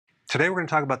Today we're going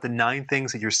to talk about the 9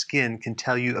 things that your skin can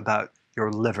tell you about your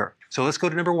liver. So let's go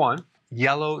to number 1,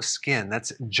 yellow skin.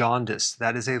 That's jaundice.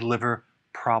 That is a liver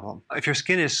problem. If your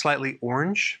skin is slightly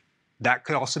orange, that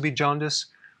could also be jaundice,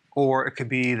 or it could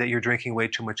be that you're drinking way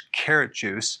too much carrot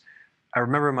juice. I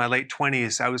remember in my late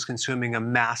 20s, I was consuming a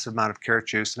massive amount of carrot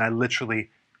juice and I literally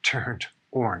turned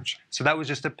orange. So that was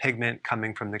just a pigment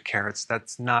coming from the carrots.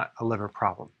 That's not a liver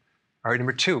problem. All right,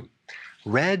 number 2,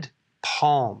 red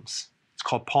palms. It's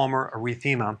called Palmer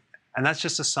erythema, and that's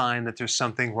just a sign that there's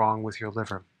something wrong with your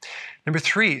liver. Number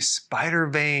 3, spider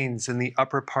veins in the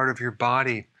upper part of your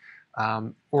body,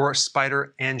 or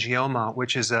spider angioma,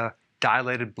 which is a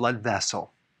dilated blood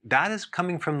vessel. That is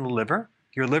coming from the liver.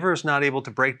 Your liver is not able to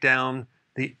break down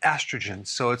the estrogen,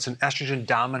 so it's an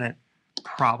estrogen-dominant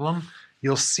problem.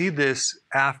 You'll see this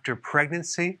after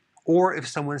pregnancy or if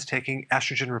someone's taking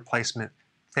estrogen replacement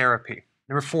therapy.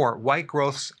 Number 4, white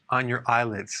growths on your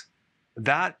eyelids.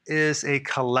 That is a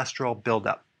cholesterol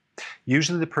buildup.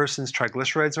 Usually the person's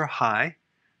triglycerides are high.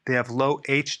 They have low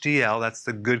HDL, that's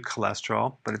the good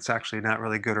cholesterol, but it's actually not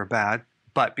really good or bad.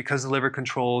 But because the liver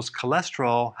controls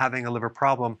cholesterol, having a liver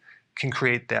problem can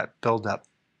create that buildup.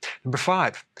 Number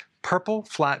 5, purple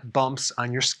flat bumps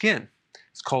on your skin.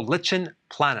 It's called lichen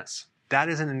planus. That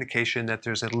is an indication that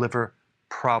there's a liver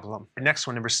problem. The next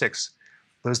one, number 6,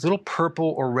 those little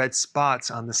purple or red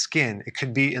spots on the skin. It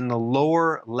could be in the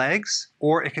lower legs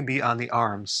or it can be on the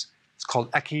arms. It's called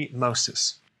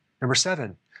ecchymosis. Number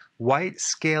 7, white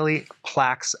scaly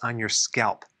plaques on your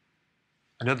scalp.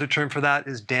 Another term for that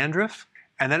is dandruff,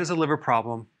 and that is a liver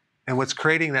problem. And what's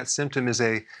creating that symptom is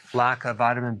a lack of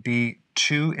vitamin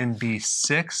B2 and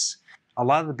B6. A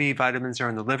lot of the B vitamins are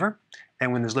in the liver,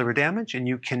 and when there's liver damage and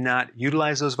you cannot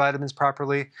utilize those vitamins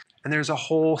properly, and there's a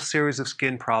whole series of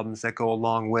skin problems that go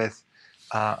along with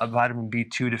a vitamin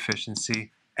B2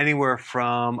 deficiency, anywhere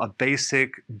from a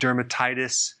basic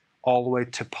dermatitis all the way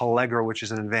to pellagra, which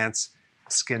is an advanced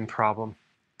skin problem.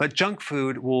 But junk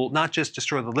food will not just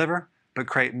destroy the liver, but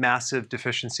create massive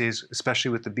deficiencies,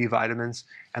 especially with the B vitamins,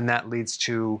 and that leads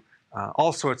to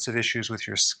all sorts of issues with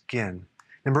your skin.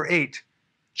 Number 8,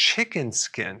 chicken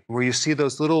skin, where you see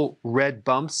those little red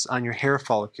bumps on your hair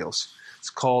follicles. It's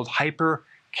called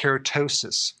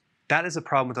hyperkeratosis. That is a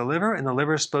problem with the liver, and the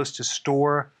liver is supposed to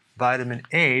store vitamin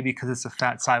A because it's a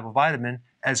fat-soluble vitamin,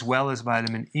 as well as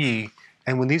vitamin E.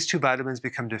 And when these 2 vitamins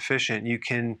become deficient, you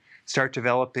can start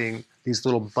developing these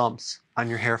little bumps on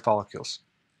your hair follicles.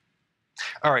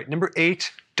 All right, number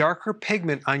 8, darker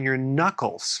pigment on your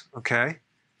knuckles, okay?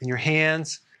 In your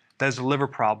hands, that is a liver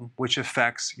problem, which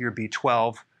affects your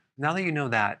B12. Now that you know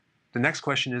that, the next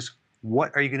question is,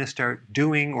 what are you going to start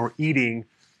doing or eating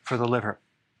for the liver?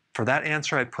 For that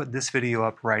answer, I put this video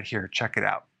up right here. Check it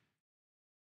out.